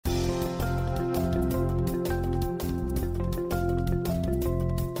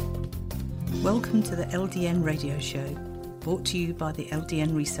Welcome to the LDN Radio Show, brought to you by the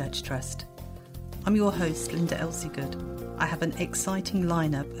LDN Research Trust. I'm your host, Linda Elsiegood. I have an exciting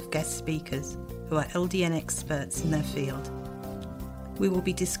lineup of guest speakers who are LDN experts in their field. We will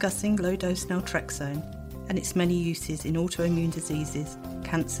be discussing low-dose naltrexone and its many uses in autoimmune diseases,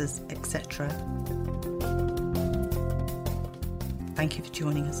 cancers, etc. Thank you for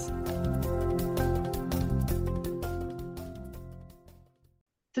joining us.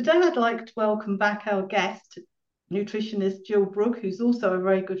 Today I'd like to welcome back our guest, Nutritionist Jill Brook, who's also a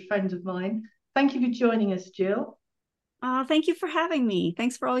very good friend of mine. Thank you for joining us, Jill. Thank you for having me.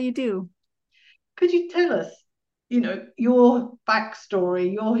 Thanks for all you do. Could you tell us, your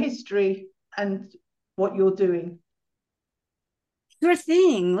backstory, your history, and what you're doing? Sure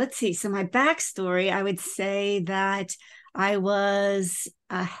thing. Let's see. So my backstory, I would say that I was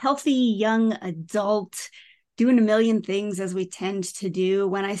a healthy young adult doing a million things as we tend to do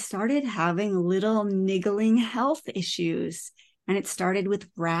when I started having little niggling health issues. And it started with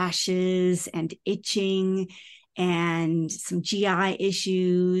rashes and itching and some GI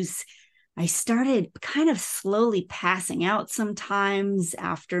issues. I started kind of slowly passing out sometimes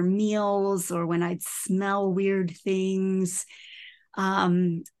after meals or when I'd smell weird things.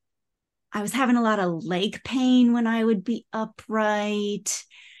 I was having a lot of leg pain when I would be upright.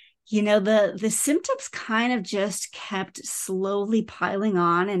 The symptoms kind of just kept slowly piling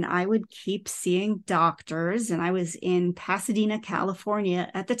on, and I would keep seeing doctors. And I was in Pasadena, California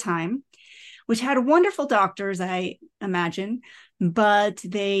at the time, which had wonderful doctors, I imagine, but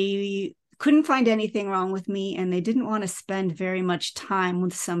they couldn't find anything wrong with me, and they didn't want to spend very much time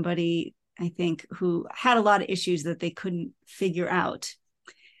with somebody, I think, who had a lot of issues that they couldn't figure out.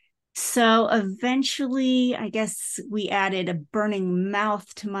 So eventually, I guess we added a burning mouth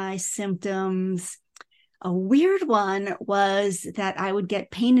to my symptoms. A weird one was that I would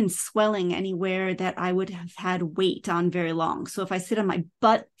get pain and swelling anywhere that I would have had weight on very long. So if I sit on my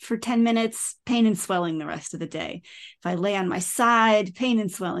butt for 10 minutes, pain and swelling the rest of the day. If I lay on my side, pain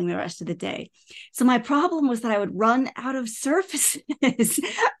and swelling the rest of the day. So my problem was that I would run out of surfaces.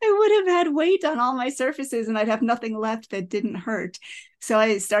 I would have had weight on all my surfaces and I'd have nothing left that didn't hurt. So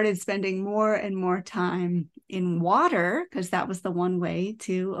I started spending more and more time in water because that was the one way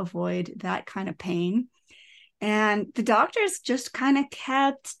to avoid that kind of pain. And the doctors just kind of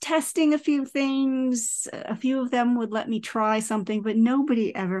kept testing a few things. A few of them would let me try something, but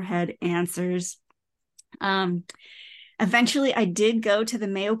nobody ever had answers. Eventually, I did go to the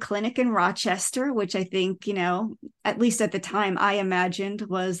Mayo Clinic in Rochester, which I think, at least at the time I imagined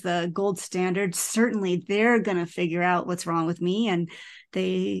was the gold standard. Certainly, they're going to figure out what's wrong with me. And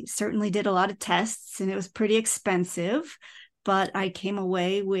they certainly did a lot of tests, and it was pretty expensive. But I came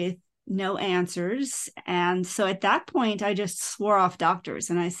away with no answers. And so at that point, I just swore off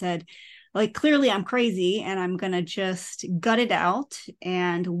doctors. And I said, clearly I'm crazy and I'm going to just gut it out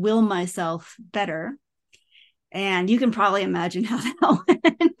and will myself better. And you can probably imagine how that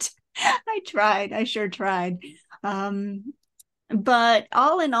went. I sure tried. But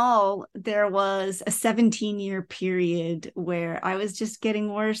all in all, there was a 17-year period where I was just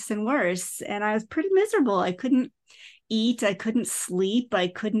getting worse and worse. And I was pretty miserable. I couldn't eat, I couldn't sleep, I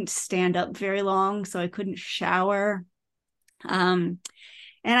couldn't stand up very long, so I couldn't shower. And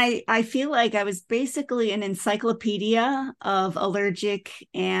I feel like I was basically an encyclopedia of allergic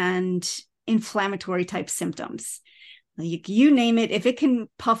and inflammatory type symptoms. You name it, if it can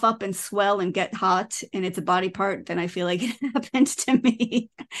puff up and swell and get hot and it's a body part, then I feel like it happened to me.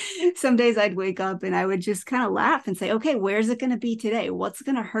 Some days I'd wake up and I would just kind of laugh and say, okay, where's it going to be today? What's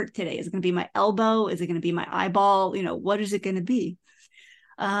going to hurt today? Is it going to be my elbow? Is it going to be my eyeball? What is it going to be?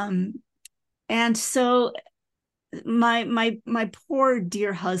 And so my poor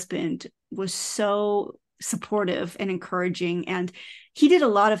dear husband was so supportive and encouraging, and he did a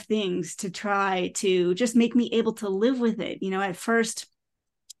lot of things to try to just make me able to live with it. At first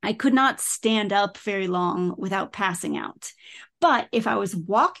I could not stand up very long without passing out, but if I was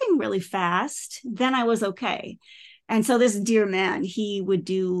walking really fast, then I was okay. And so this dear man, he would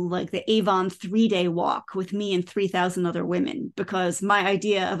do the Avon 3-day walk with me and 3,000 other women, because my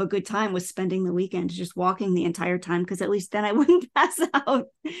idea of a good time was spending the weekend just walking the entire time, because at least then I wouldn't pass out.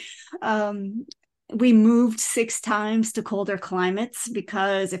 We moved 6 times to colder climates,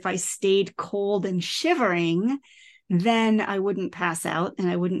 because if I stayed cold and shivering, then I wouldn't pass out and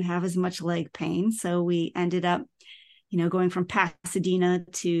I wouldn't have as much leg pain. So we ended up, going from Pasadena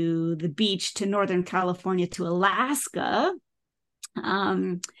to the beach to Northern California to Alaska.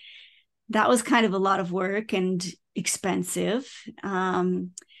 That was kind of a lot of work and expensive.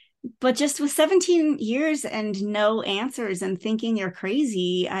 But just with 17 years and no answers and thinking you're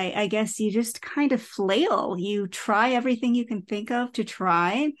crazy, I guess you just kind of flail. You try everything you can think of to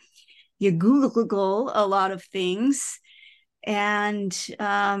try. You Google a lot of things, and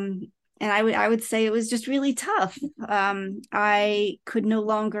I would say it was just really tough. I could no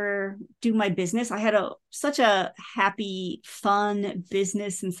longer do my business. I had such a happy, fun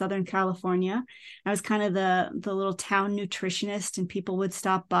business in Southern California. I was kind of the little town nutritionist, and people would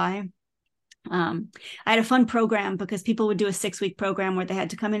stop by. I had a fun program because people would do a 6-week program where they had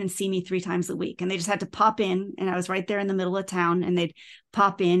to come in and see me 3 times a week, and they just had to pop in, and I was right there in the middle of town, and they'd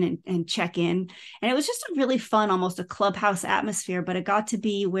pop in and check in. And it was just a really fun, almost a clubhouse atmosphere, but it got to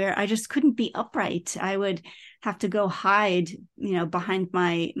be where I just couldn't be upright. I would have to go hide, behind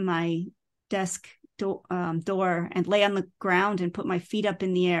my desk door and lay on the ground and put my feet up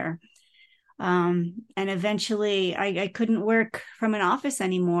in the air. And eventually I couldn't work from an office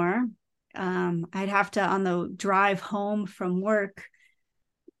anymore. I'd have to, on the drive home from work,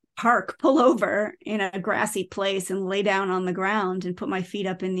 pull over in a grassy place and lay down on the ground and put my feet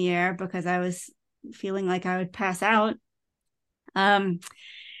up in the air because I was feeling like I would pass out. And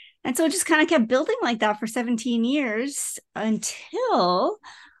so it just kind of kept building like that for 17 years until,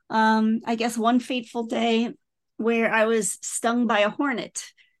 I guess, one fateful day where I was stung by a hornet.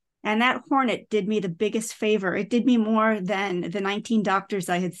 And that hornet did me the biggest favor. It did me more than the 19 doctors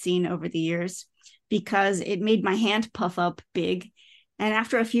I had seen over the years, because it made my hand puff up big. And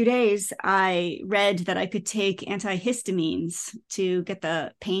after a few days, I read that I could take antihistamines to get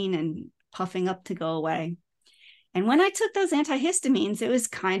the pain and puffing up to go away. And when I took those antihistamines, it was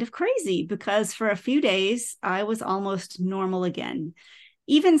kind of crazy, because for a few days, I was almost normal again.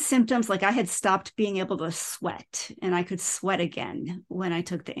 Even symptoms like I had stopped being able to sweat, and I could sweat again when I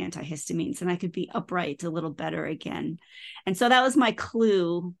took the antihistamines, and I could be upright a little better again. And so that was my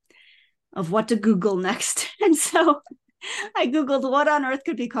clue of what to Google next. And so I Googled what on earth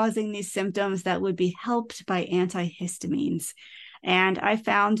could be causing these symptoms that would be helped by antihistamines. And I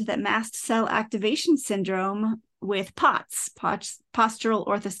found that mast cell activation syndrome with POTS, postural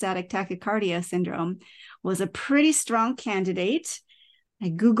orthostatic tachycardia syndrome, was a pretty strong candidate. I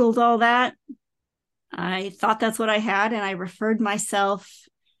Googled all that. I thought that's what I had, and I referred myself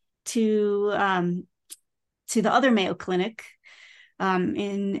to the other Mayo Clinic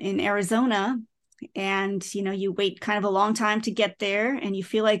in Arizona. And you wait kind of a long time to get there, and you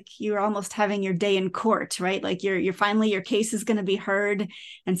feel like you're almost having your day in court, right? Like you're finally, your case is going to be heard,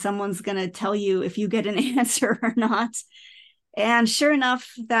 and someone's going to tell you if you get an answer or not. And sure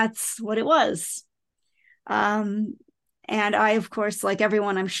enough, that's what it was. And I, of course, like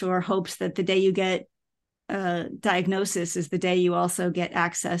everyone, I'm sure, hopes that the day you get a diagnosis is the day you also get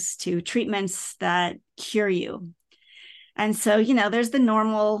access to treatments that cure you. And so, there's the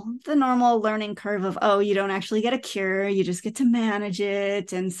normal learning curve of, oh, you don't actually get a cure, you just get to manage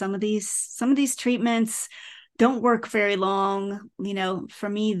it. And some of these treatments don't work very long. For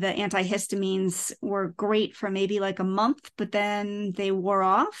me, the antihistamines were great for maybe like a month, but then they wore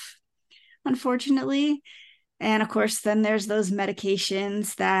off, unfortunately. And of course, then there's those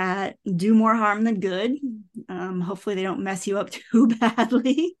medications that do more harm than good. Hopefully they don't mess you up too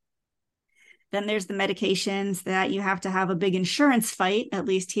badly. Then there's the medications that you have to have a big insurance fight, at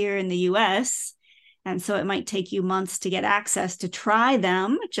least here in the US. And so it might take you months to get access to try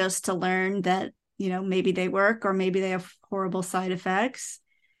them, just to learn that, maybe they work or maybe they have horrible side effects.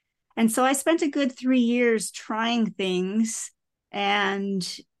 And so I spent a good 3 years trying things, and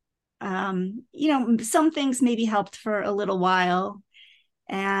some things maybe helped for a little while.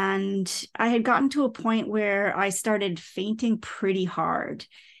 And I had gotten to a point where I started fainting pretty hard.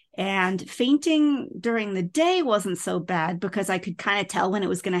 And fainting during the day wasn't so bad, because I could kind of tell when it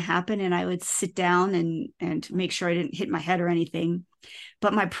was going to happen, and I would sit down and make sure I didn't hit my head or anything.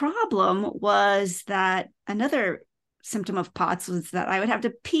 But my problem was that another symptom of POTS was that I would have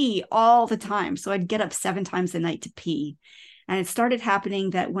to pee all the time. So I'd get up 7 times a night to pee. And it started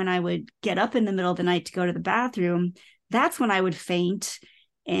happening that when I would get up in the middle of the night to go to the bathroom, that's when I would faint.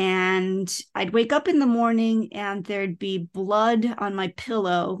 And I'd wake up in the morning and there'd be blood on my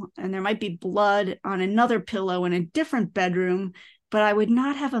pillow, and there might be blood on another pillow in a different bedroom, but I would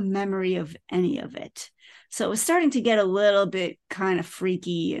not have a memory of any of it. So it was starting to get a little bit kind of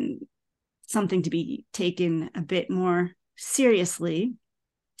freaky and something to be taken a bit more seriously.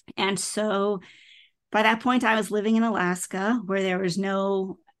 And so by that point, I was living in Alaska, where there was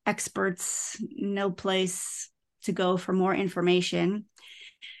no experts, no place to go for more information.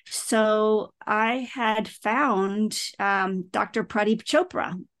 So I had found Dr. Pradeep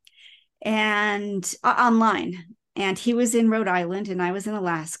Chopra and online. and he was in Rhode Island and I was in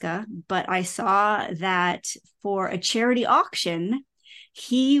Alaska, but I saw that for a charity auction,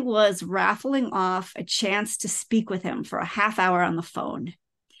 he was raffling off a chance to speak with him for a half hour on the phone.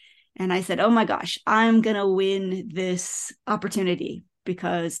 And I said, oh my gosh, I'm going to win this opportunity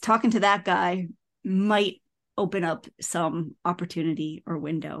because talking to that guy might open up some opportunity or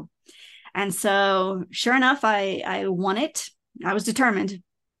window. And so sure enough, I won it. I was determined.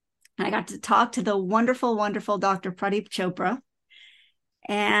 I got to talk to the wonderful, wonderful Dr. Pradeep Chopra.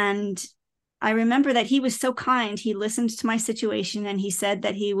 And I remember that he was so kind. He listened to my situation and he said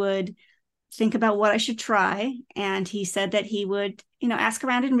that he would think about what I should try. And he said that he would, ask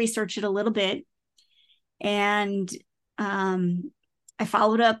around and research it a little bit. And I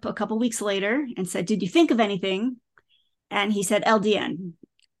followed up a couple weeks later and said, did you think of anything? And he said, LDN,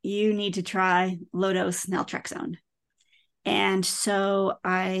 you need to try low-dose naltrexone. And so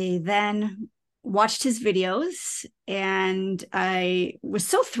I then watched his videos, and I was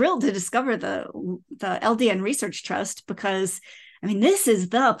so thrilled to discover the LDN Research Trust, because this is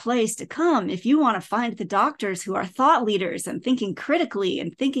the place to come if you want to find the doctors who are thought leaders and thinking critically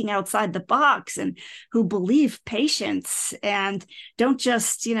and thinking outside the box, and who believe patients and don't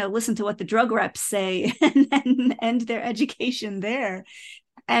just, listen to what the drug reps say and end their education there.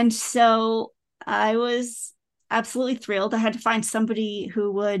 And so I was absolutely thrilled. I had to find somebody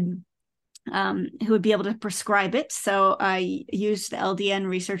who would be able to prescribe it. So I used the LDN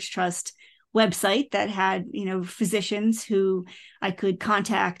Research Trust website that had, physicians who I could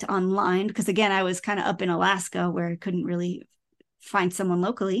contact online, because again, I was kind of up in Alaska where I couldn't really find someone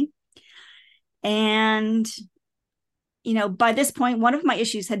locally. And, by this point, one of my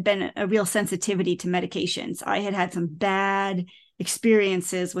issues had been a real sensitivity to medications. I had had some bad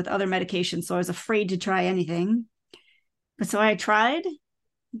experiences with other medications, so I was afraid to try anything. But so I tried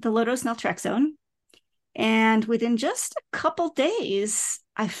the low-dose naltrexone, and within just a couple days,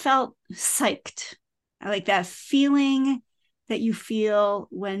 I felt psyched. I like that feeling that you feel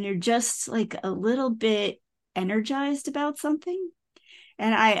when you're just like a little bit energized about something.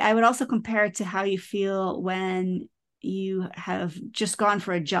 And I would also compare it to how you feel when you have just gone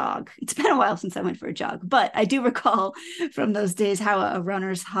for a jog. It's been a while since I went for a jog, but I do recall from those days how a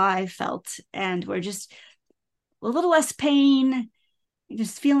runner's high felt, and we're just a little less pain,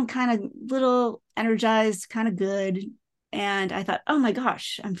 just feeling kind of little energized, kind of good. And I thought, oh my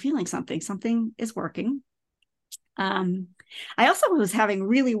gosh, I'm feeling something is working. I also was having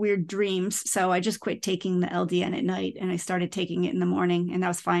really weird dreams, so I just quit taking the LDN at night and I started taking it in the morning, and that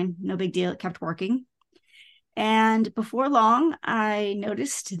was fine, no big deal. It kept working. And before long, I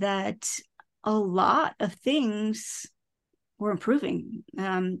noticed that a lot of things were improving.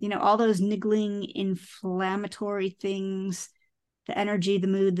 All those niggling, inflammatory things, the energy, the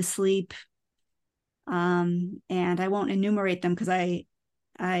mood, the sleep. And I won't enumerate them because I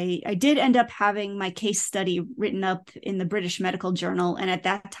did end up having my case study written up in the British Medical Journal. And at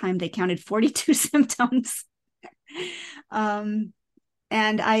that time, they counted 42 symptoms.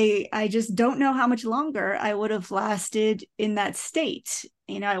 And I just don't know how much longer I would have lasted in that state.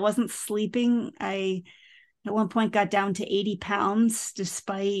 I wasn't sleeping. I, at one point, got down to 80 pounds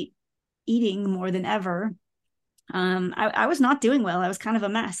despite eating more than ever. I was not doing well. I was kind of a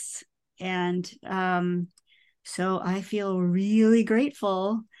mess. And so I feel really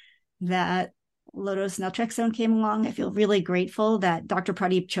grateful that low-dose naltrexone came along. I feel really grateful that Dr.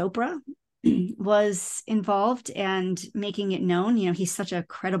 Pradeep Chopra was involved and making it known. He's such a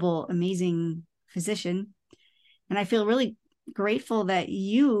credible, amazing physician. And I feel really grateful that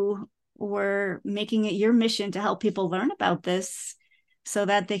you were making it your mission to help people learn about this so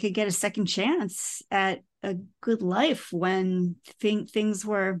that they could get a second chance at a good life when things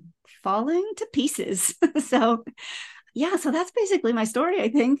were falling to pieces. So that's basically my story, I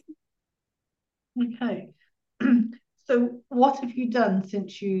think. Okay. So what have you done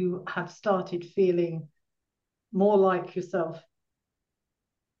since you have started feeling more like yourself?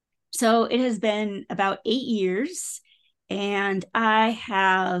 So it has been about 8 years, and I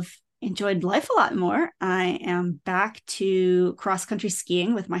have enjoyed life a lot more. I am back to cross-country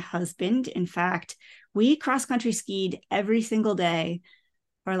skiing with my husband. In fact, we cross-country skied every single day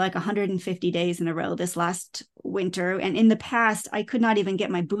for like 150 days in a row this last winter. And in the past, I could not even get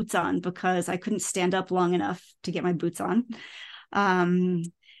my boots on because I couldn't stand up long enough to get my boots on.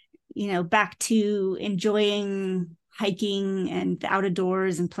 Back to enjoying hiking and the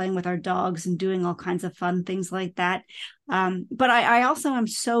outdoors and playing with our dogs and doing all kinds of fun things like that. But I also am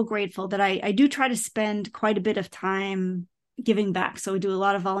so grateful that I do try to spend quite a bit of time giving back. So we do a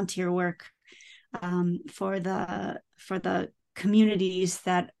lot of volunteer work for the communities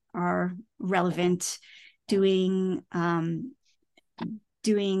that are relevant doing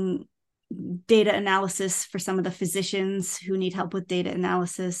doing data analysis for some of the physicians who need help with data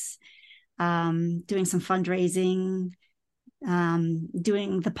analysis, doing some fundraising,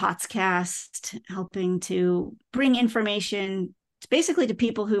 doing the POTS cast, helping to bring information basically to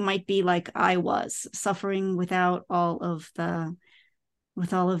people who might be like I was, suffering without all of the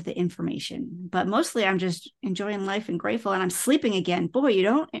information. But mostly I'm just enjoying life and grateful, and I'm sleeping again. Boy, you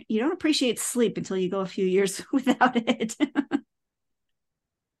don't appreciate sleep until you go a few years without it.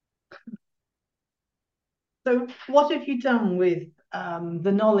 So what have you done with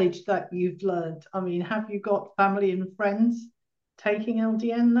the knowledge that you've learned? I mean, have you got family and friends taking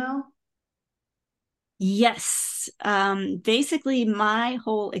LDN now? Yes. Basically my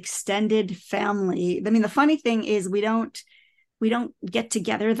whole extended family. I mean, the funny thing is we don't get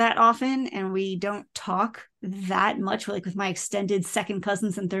together that often, and we don't talk that much, like with my extended second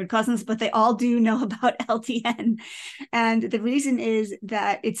cousins and third cousins, but they all do know about LDN. And the reason is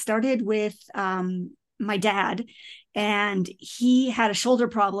that it started with my dad, and he had a shoulder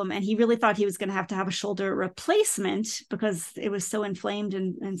problem, and he really thought he was going to have a shoulder replacement because it was so inflamed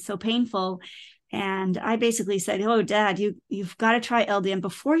and so painful. And I basically said, "Oh, Dad, you've got to try LDN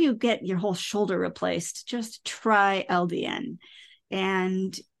before you get your whole shoulder replaced. Just try LDN."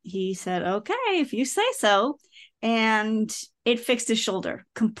 And he said, "Okay, if you say so." And it fixed his shoulder.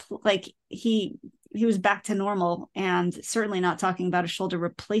 Like he was back to normal, and certainly not talking about a shoulder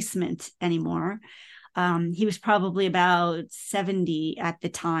replacement anymore. He was probably about 70 at the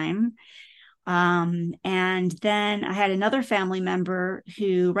time. And then I had another family member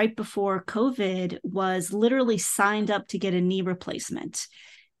who, right before COVID, was literally signed up to get a knee replacement.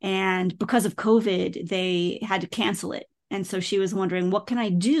 And because of COVID, they had to cancel it. And so she was wondering, what can I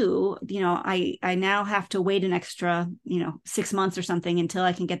do? I now have to wait an extra, 6 months or something until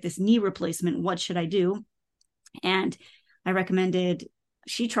I can get this knee replacement. What should I do? And I recommended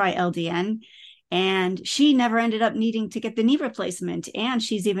she try LDN. And she never ended up needing to get the knee replacement. And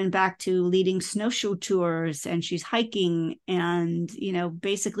she's even back to leading snowshoe tours, and she's hiking, and,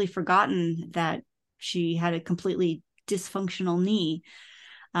 basically forgotten that she had a completely dysfunctional knee.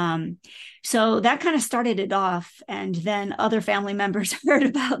 So that kind of started it off. And then other family members heard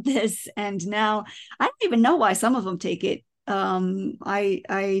about this. And now I don't even know why some of them take it.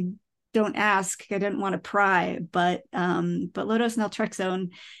 I don't ask. I didn't want to pry, but low-dose naltrexone.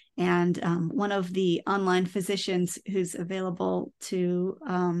 And one of the online physicians who's available to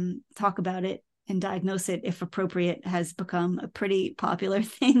talk about it and diagnose it, if appropriate, has become a pretty popular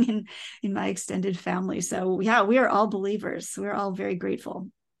thing in my extended family. So yeah, we are all believers. We're all very grateful.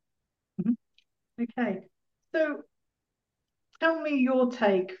 Okay. So tell me your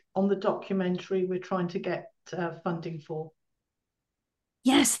take on the documentary we're trying to get funding for.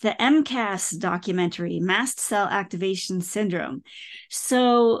 Yes, the MCAS documentary, Mast Cell Activation Syndrome.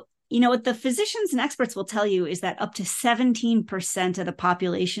 So, what the physicians and experts will tell you is that up to 17% of the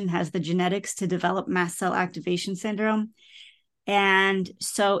population has the genetics to develop mast cell activation syndrome. And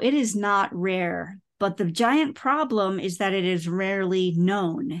so it is not rare. But the giant problem is that it is rarely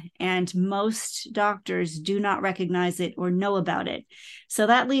known, and most doctors do not recognize it or know about it. So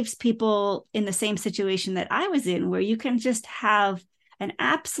that leaves people in the same situation that I was in, where you can just have an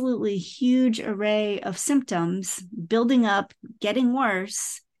absolutely huge array of symptoms building up, getting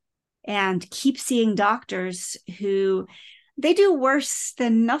worse, and keep seeing doctors who they do worse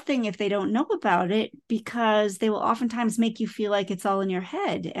than nothing if they don't know about it, because they will oftentimes make you feel like it's all in your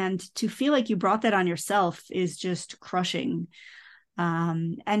head. And to feel like you brought that on yourself is just crushing.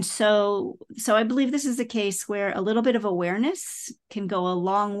 And so I believe this is a case where a little bit of awareness can go a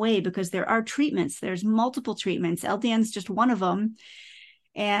long way, because there are treatments. There's multiple treatments. LDN is just one of them.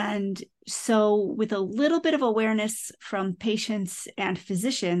 And so with a little bit of awareness from patients and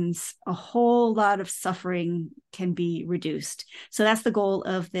physicians, a whole lot of suffering can be reduced. So that's the goal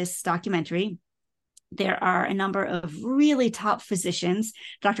of this documentary. There are a number of really top physicians.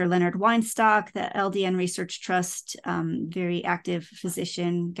 Dr. Leonard Weinstock, the LDN Research Trust, very active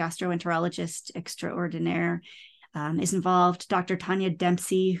physician, gastroenterologist extraordinaire, is involved. Dr. Tanya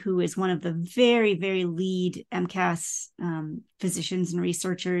Dempsey, who is one of the very, very lead MCAS physicians and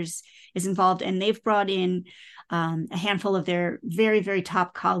researchers, is involved. And they've brought in a handful of their very, very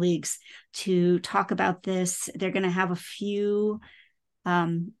top colleagues to talk about this. They're going to have a few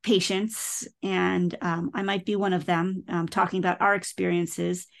patients, and I might be one of them, talking about our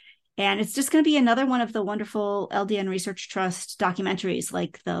experiences. And it's just going to be another one of the wonderful LDN Research Trust documentaries,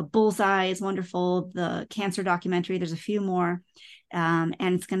 like the Bullseye is wonderful, the cancer documentary, there's a few more, and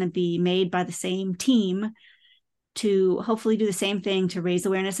it's going to be made by the same team. to hopefully do the same thing to raise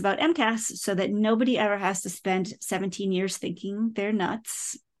awareness about MCAS so that nobody ever has to spend 17 years thinking they're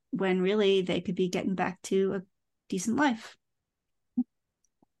nuts when really they could be getting back to a decent life.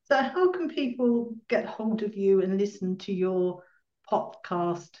 So how can people get hold of you and listen to your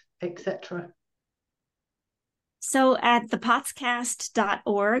podcast, etc.? So at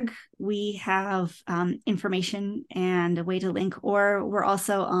thepotscast.org, we have information and a way to link, or we're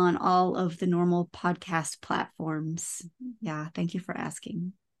also on all of the normal podcast platforms. Yeah, thank you for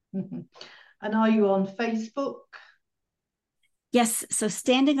asking. Mm-hmm. And are you on Facebook? Yes, so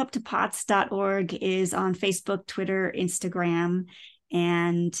standinguptopots.org is on Facebook, Twitter, Instagram.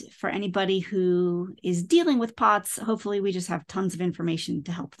 And for anybody who is dealing with POTS, hopefully we just have tons of information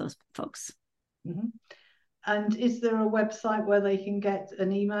to help those folks. Mm-hmm. And is there a website where they can get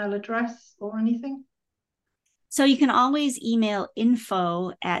an email address or anything? So you can always email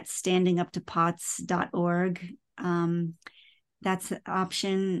info@standinguptopots.org. That's an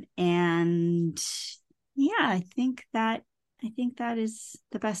option. And yeah, I think that is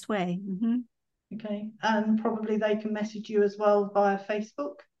the best way. Mm-hmm. Okay. And probably they can message you as well via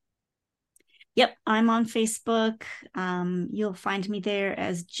Facebook? Yep, I'm on Facebook. You'll find me there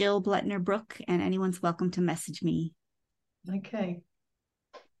as Jill Brook, and anyone's welcome to message me. Okay.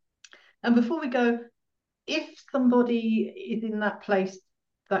 And before we go, if somebody is in that place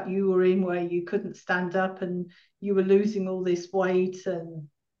that you were in where you couldn't stand up and you were losing all this weight and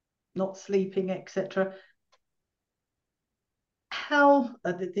not sleeping, etc., how,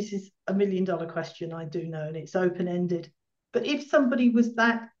 this is $1 million question, I do know, and it's open-ended, but if somebody was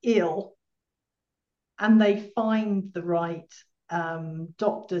that ill and they find the right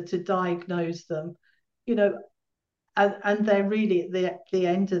doctor to diagnose them, you know, and they're really at the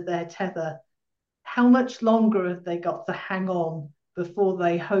end of their tether, how much longer have they got to hang on before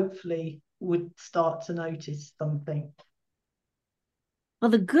they hopefully would start to notice something?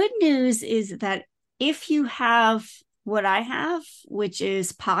 Well, the good news is that if you have what I have, which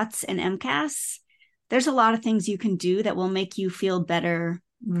is POTS and MCAS, there's a lot of things you can do that will make you feel better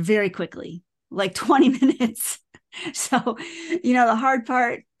very quickly, like 20 minutes. So, the hard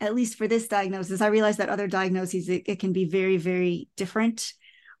part, at least for this diagnosis, I realize that other diagnoses, it can be very, very different.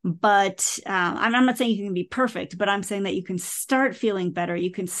 But I'm not saying you can be perfect, but I'm saying that you can start feeling better.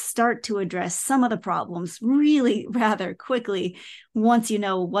 You can start to address some of the problems really rather quickly once you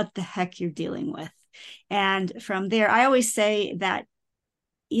know what the heck you're dealing with. And from there, I always say that,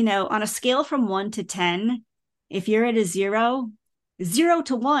 on a scale from 1 to 10, if you're at a 0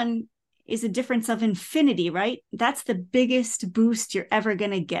 to 1 is a difference of infinity, right? That's the biggest boost you're ever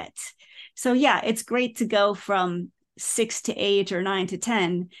going to get. So yeah, it's great to go from 6 to 8 or 9 to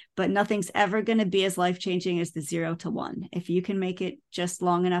 10, but nothing's ever going to be as life-changing as the 0 to 1. If you can make it just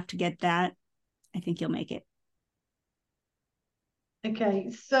long enough to get that, I think you'll make it.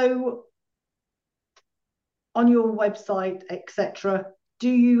 Okay, so on your website, etc., do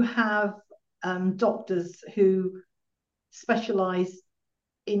you have doctors who specialize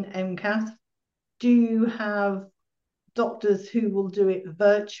in MCAS? Do you have doctors who will do it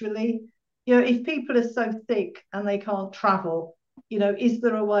virtually? If people are so sick and they can't travel, is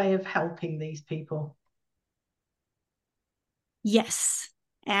there a way of helping these people? Yes.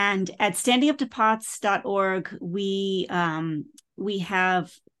 And at standinguptopots.org, we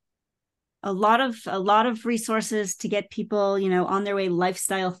have a lot of resources to get people, on their way,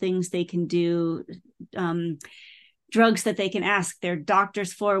 lifestyle things they can do, drugs that they can ask their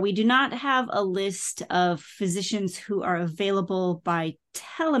doctors for. We do not have a list of physicians who are available by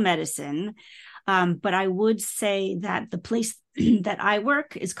telemedicine, but I would say that the place that I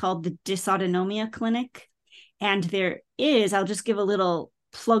work is called the Dysautonomia Clinic. And there is, I'll just give a little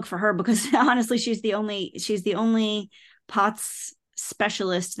plug for her because honestly, she's the only POTS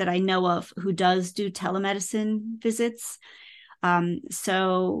specialist that I know of who does do telemedicine visits.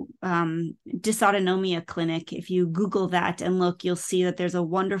 Dysautonomia Clinic, if you Google that and look, you'll see that there's a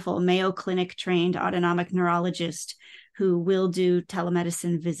wonderful Mayo Clinic trained autonomic neurologist who will do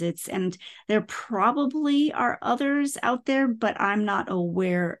telemedicine visits. And there probably are others out there, but I'm not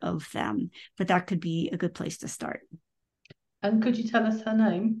aware of them. But that could be a good place to start. And could you tell us her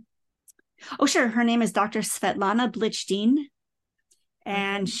name? Oh, sure. Her name is Dr. Svetlana Blichstein.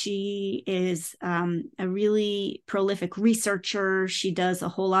 And she is a really prolific researcher. She does a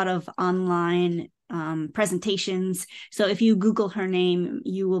whole lot of online presentations. So if you Google her name,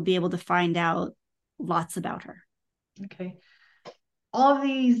 you will be able to find out lots about her. Okay. Are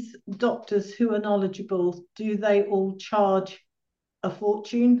these doctors who are knowledgeable, do they all charge a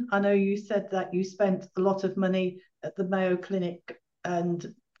fortune? I know you said that you spent a lot of money at the Mayo Clinic and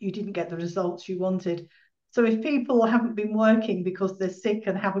you didn't get the results you wanted. So if people haven't been working because they're sick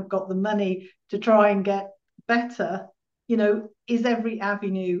and haven't got the money to try and get better, is every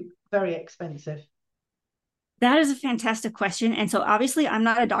avenue very expensive? That is a fantastic question. And so obviously I'm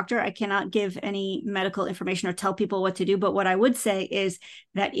not a doctor. I cannot give any medical information or tell people what to do. But what I would say is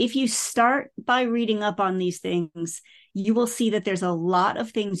that if you start by reading up on these things, you will see that there's a lot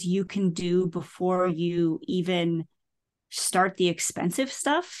of things you can do before you even start the expensive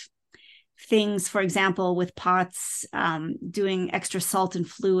stuff. Things, for example, with POTS, doing extra salt and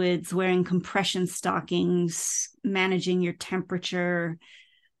fluids, wearing compression stockings, managing your temperature,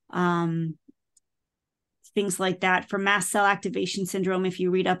 things like that. For mast cell activation syndrome, if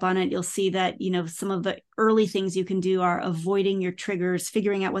you read up on it, you'll see that, some of the early things you can do are avoiding your triggers,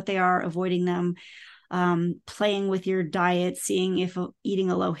 figuring out what they are, avoiding them, playing with your diet, seeing if eating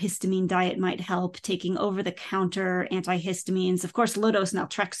a low histamine diet might help, taking over-the-counter antihistamines. Of course, low-dose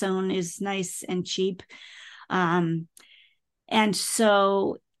naltrexone is nice and cheap. And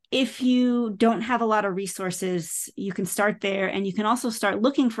so if you don't have a lot of resources, you can start there, and you can also start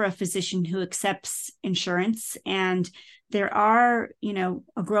looking for a physician who accepts insurance. And there are,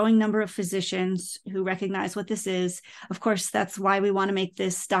 a growing number of physicians who recognize what this is. Of course, that's why we want to make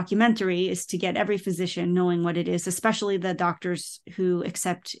this documentary, is to get every physician knowing what it is, especially the doctors who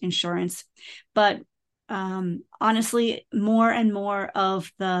accept insurance. But honestly, more and more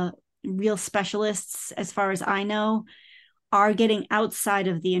of the real specialists, as far as I know, are getting outside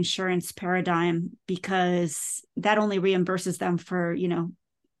of the insurance paradigm, because that only reimburses them for,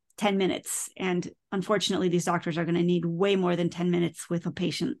 10 minutes. And unfortunately, these doctors are going to need way more than 10 minutes with a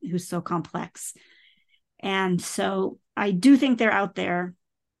patient who's so complex. And so I do think they're out there,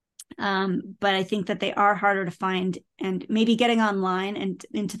 but I think that they are harder to find. And maybe getting online and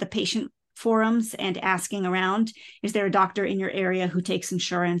into the patient forums and asking around, is there a doctor in your area who takes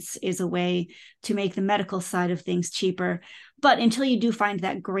insurance, is a way to make the medical side of things cheaper. But until you do find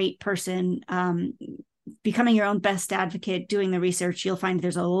that great person, becoming your own best advocate, doing the research, you'll find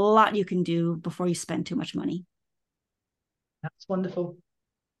there's a lot you can do before you spend too much money. That's wonderful.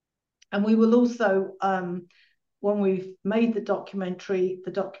 And we will also, when we've made the documentary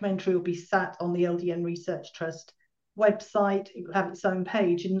will be sat on the LDN Research Trust website. It will have its own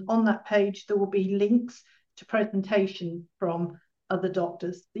page, and on that page there will be links to presentation from other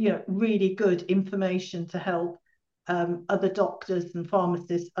doctors, really good information to help other doctors and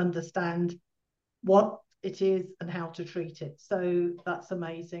pharmacists understand what it is and how to treat it. So that's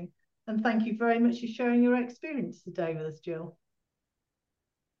amazing. And thank you very much for sharing your experience today with us, Jill.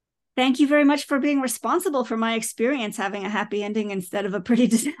 Thank you very much for being responsible for my experience having a happy ending instead of a pretty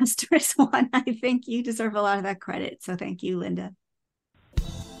disastrous one. I think you deserve a lot of that credit. So thank you, Linda.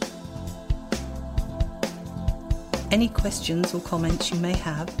 Any questions or comments you may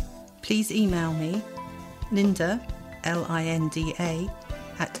have, please email me, Linda, Linda,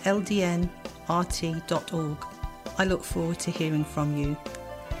 at ldnrt.org. I look forward to hearing from you.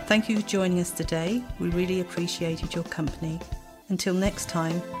 Thank you for joining us today. We really appreciated your company. Until next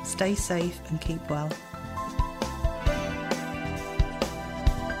time, stay safe and keep well.